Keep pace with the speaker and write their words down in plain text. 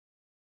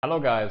Hello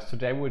guys,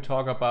 today we'll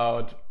talk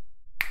about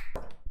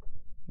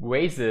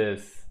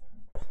vases.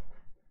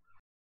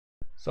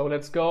 So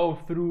let's go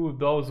through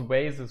those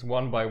vases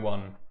one by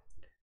one.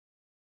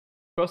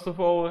 First of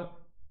all,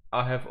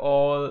 I have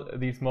all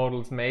these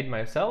models made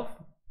myself.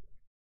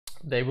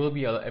 They will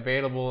be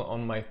available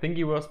on my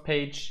Thingiverse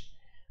page,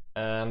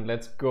 and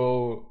let's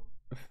go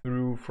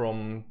through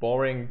from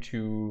boring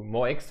to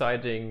more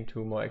exciting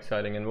to more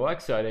exciting and more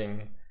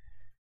exciting.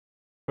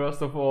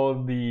 First of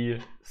all, the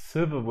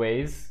silver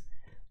vase,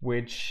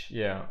 which,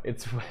 yeah,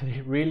 it's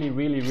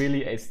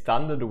really a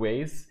standard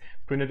vase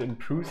printed in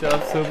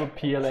Prusa silver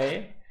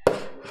PLA,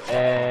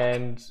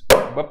 and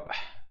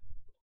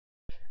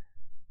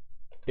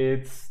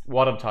it's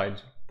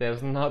watertight.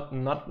 There's not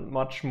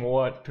much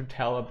more to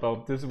tell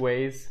about this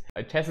vase.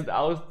 I tested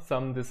out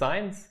some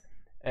designs,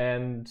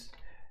 and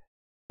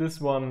this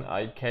one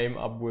I came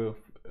up with,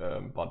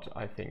 but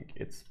I think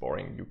it's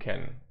boring. You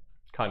can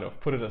kind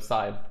of put it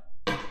aside.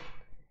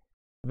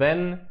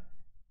 Then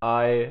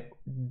I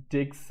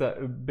dig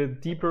a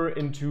bit deeper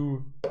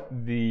into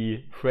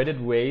the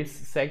threaded vase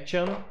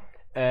section,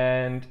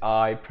 and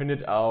I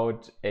printed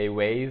out a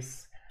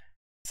vase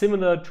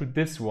similar to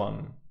this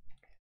one.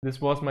 This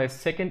was my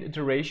second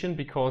iteration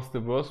because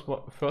the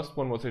first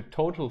one was a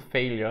total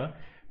failure,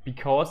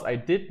 because I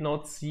did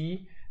not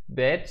see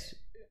that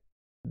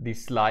the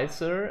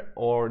slicer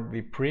or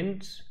the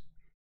print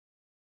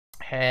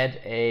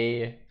had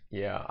a,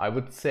 yeah, I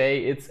would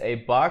say it's a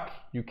bug.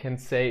 You can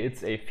say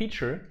it's a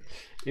feature.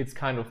 It's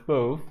kind of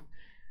both.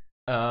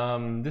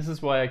 This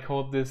is why I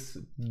called this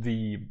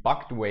the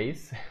bugged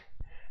vase,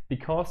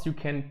 because you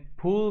can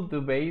pull the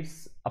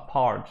vase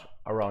apart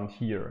around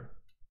here.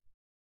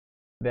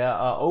 There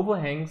are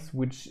overhangs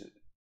which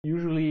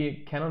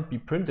usually cannot be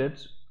printed,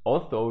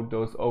 although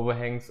those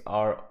overhangs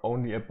are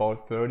only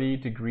about 30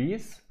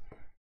 degrees.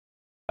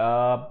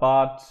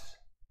 But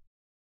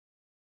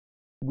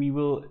we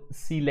will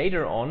see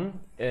later on,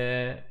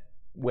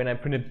 when I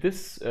printed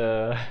this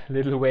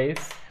little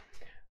vase,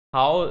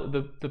 how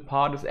the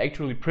part is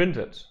actually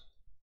printed.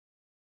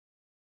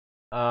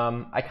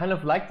 I kind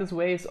of like this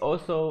vase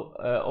also,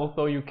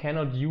 although you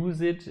cannot use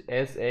it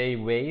as a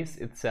vase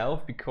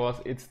itself because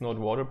it's not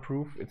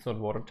waterproof, it's not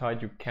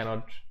watertight. You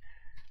cannot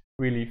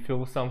really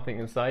fill something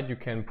inside. You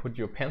can put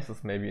your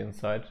pencils maybe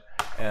inside,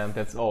 and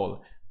that's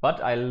all.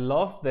 But I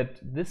love that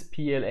this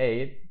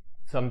PLA,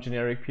 some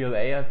generic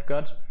PLA I've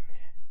got,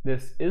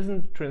 this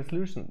isn't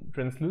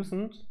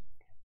translucent,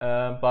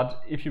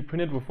 but if you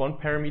print it with one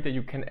parameter,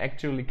 you can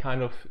actually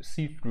kind of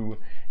see through,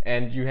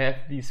 and you have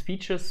these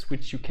features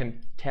which you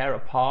can tear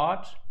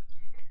apart,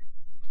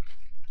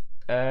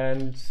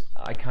 and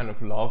I kind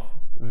of love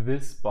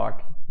this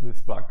bugged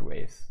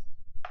vase.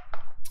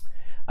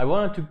 I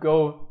wanted to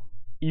go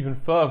even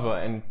further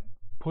and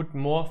put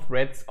more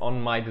threads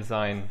on my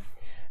design,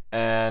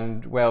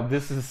 and well,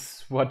 this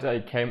is what I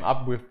came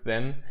up with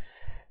then.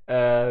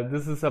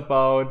 This is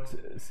about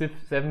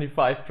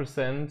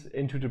 75%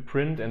 into the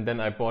print, and then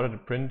I bought the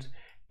print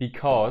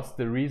because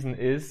the reason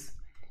is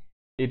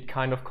it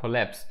kind of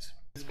collapsed.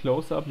 This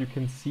close up, you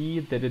can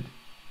see that it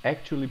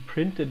actually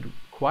printed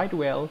quite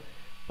well,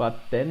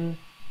 but then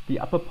the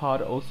upper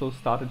part also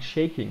started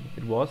shaking.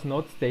 It was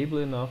not stable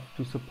enough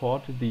to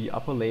support the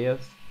upper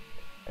layers,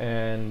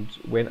 and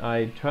when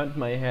I turned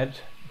my head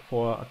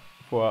for an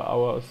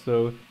hour or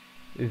so,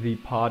 the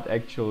part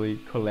actually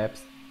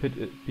collapsed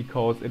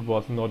because it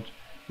was not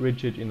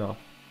rigid enough.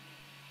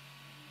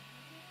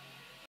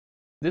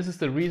 This is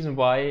the reason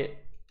why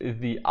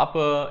the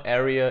upper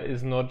area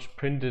is not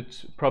printed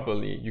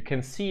properly. You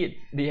can see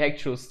the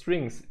actual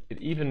strings.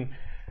 It even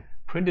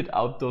printed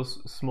out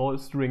those small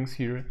strings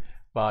here,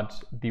 but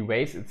the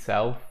vase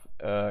itself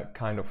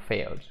kind of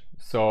failed.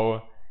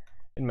 So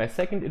in my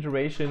second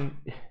iteration,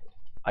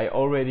 I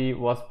already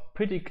was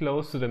pretty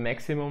close to the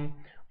maximum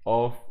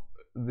of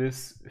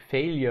this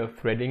failure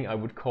threading, I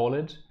would call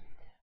it.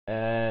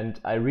 And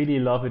I really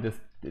love it.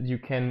 You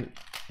can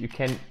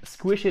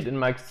squish it,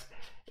 and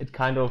it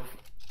kind of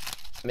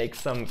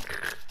makes some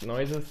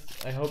noises.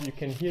 I hope you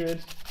can hear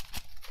it,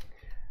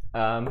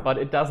 but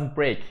it doesn't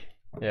break.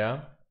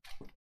 Yeah,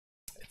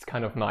 it's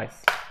kind of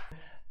nice.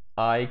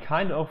 I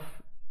kind of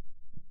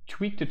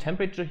tweaked the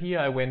temperature here.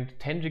 I went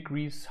 10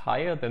 degrees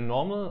higher than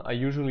normal. I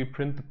usually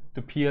print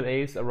the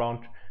PLAs around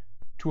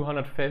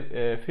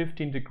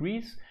 215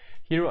 degrees.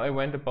 Here I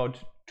went about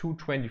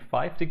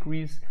 225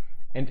 degrees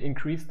and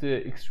increased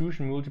the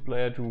extrusion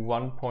multiplier to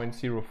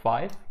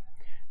 1.05,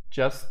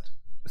 just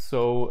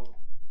so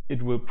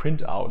it will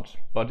print out,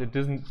 but it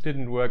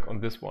didn't work on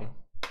this one.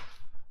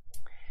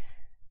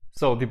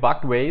 So the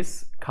bugged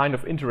vase, kind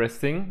of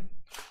interesting.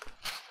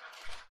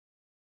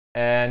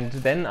 And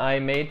then I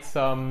made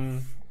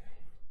some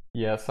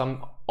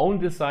own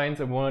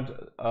designs. I wanted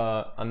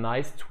a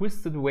nice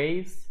twisted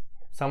vase,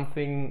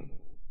 something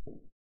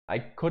I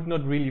could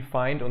not really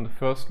find on the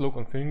first look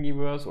on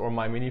Thingiverse or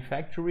my mini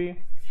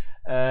factory.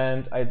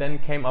 And I then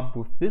came up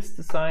with this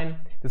design.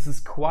 This is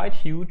quite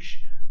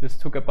huge. This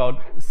took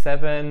about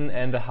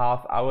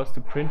 7.5 hours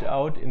to print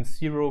out in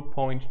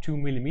 0.2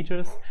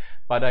 millimeters,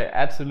 but I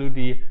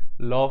absolutely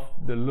love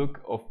the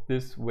look of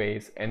this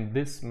vase and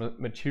this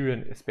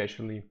material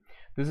especially.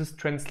 This is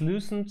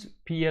translucent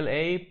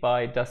PLA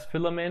by Das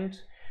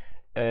Filament,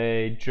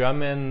 a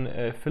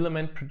German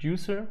filament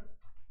producer,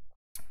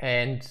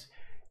 and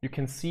you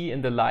can see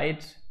in the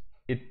light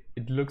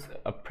it looks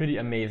pretty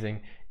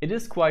amazing. It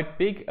is quite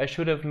big. I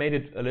should have made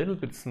it a little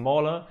bit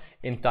smaller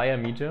in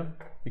diameter.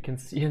 You can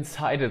see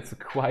inside it's a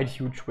quite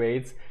huge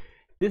vase.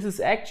 This is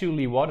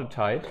actually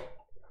watertight,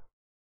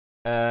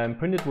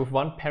 printed with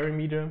 1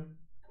 perimeter.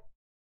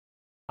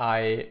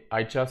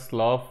 I just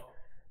love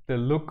the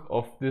look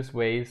of this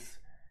vase.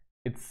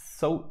 It's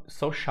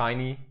so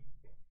shiny.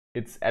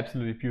 It's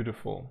absolutely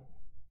beautiful.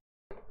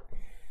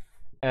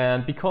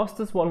 And because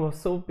this one was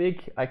so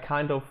big, I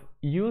kind of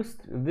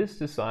used this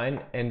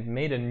design and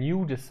made a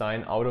new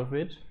design out of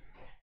it.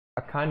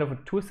 A kind of a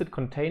twisted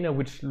container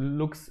which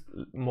looks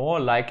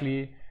more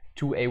likely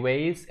to a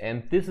vase,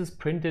 and this is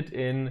printed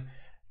in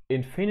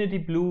Infinity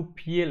Blue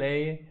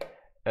PLA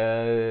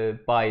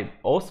by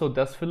also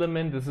Das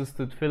Filament. This is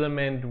the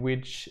filament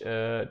which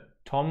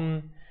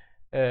Tom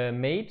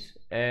made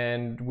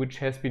and which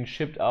has been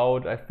shipped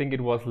out. I think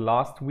it was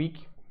last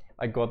week.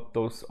 I got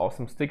those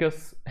awesome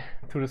stickers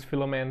to this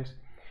filament,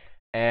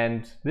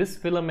 and this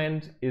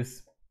filament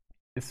is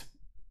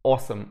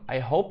awesome. I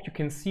hope you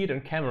can see it on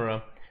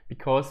camera,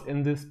 because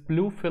in this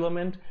blue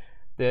filament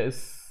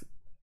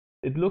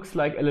it looks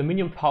like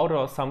aluminium powder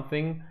or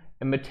something,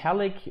 a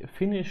metallic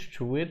finish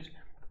to it.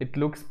 It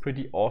looks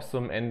pretty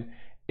awesome, and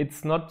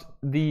it's not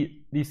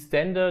the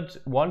standard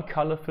one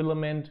color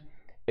filament.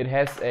 It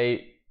has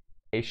a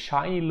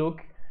shiny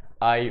look.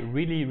 I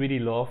really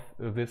love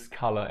this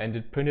color, and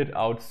it printed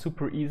out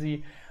super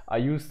easy. I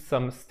used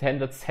some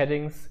standard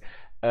settings,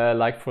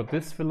 like for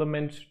this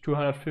filament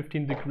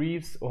 215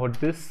 degrees, or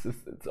this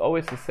it's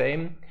always the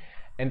same.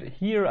 And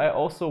here I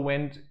also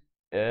went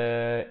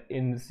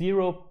in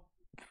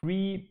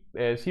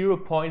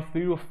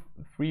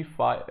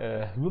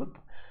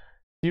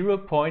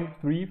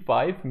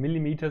 0.35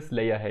 millimeters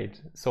layer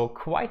height, so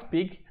quite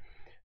big.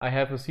 I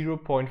have a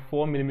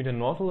 0.4 millimeter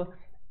nozzle,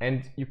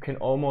 and you can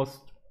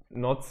almost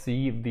not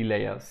see the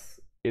layers.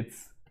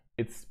 It's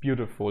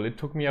beautiful. It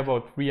took me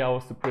about 3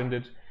 hours to print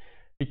it.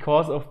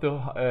 Because of the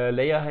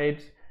layer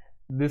height,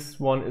 this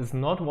one is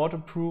not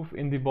waterproof.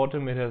 In the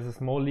bottom it has a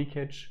small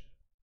leakage.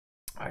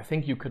 I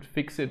think you could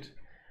fix it,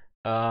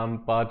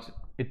 but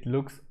it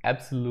looks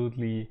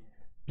absolutely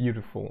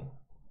beautiful.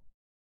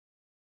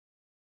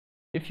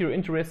 If you're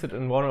interested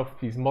in one of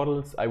these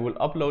models, I will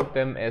upload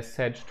them as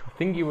said to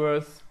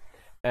Thingiverse,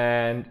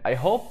 and I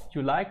hope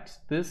you liked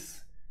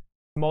this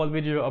small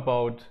video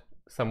about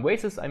some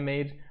vases I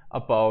made,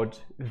 about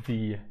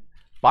the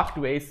bugged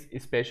vase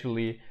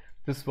especially.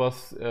 This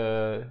was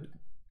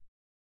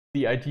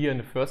the idea in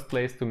the first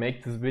place, to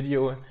make this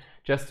video,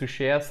 just to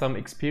share some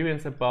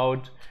experience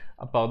about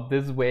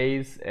this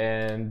vase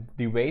and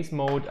the vase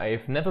mode. I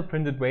have never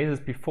printed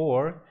vases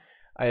before.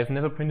 I have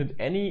never printed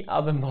any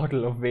other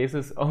model of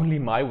vases, only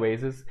my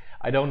vases.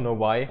 I don't know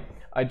why.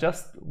 I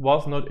just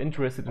was not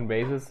interested in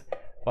vases,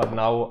 but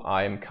now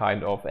I'm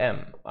kind of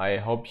am. I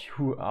hope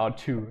you are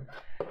too.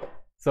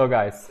 So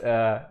guys,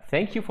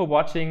 thank you for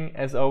watching.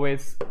 As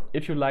always,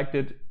 if you liked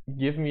it,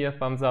 give me a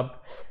thumbs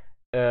up.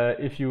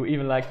 If you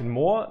even liked it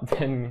more,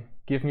 then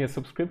give me a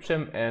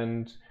subscription,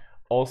 and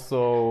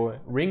also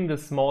ring the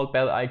small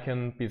bell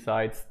icon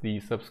besides the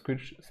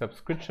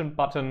subscription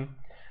button,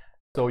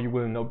 so you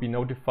will be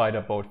notified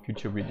about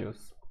future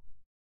videos.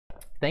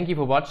 Thank you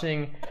for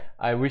watching.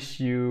 I wish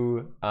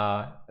you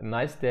a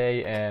nice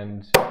day,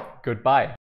 and goodbye.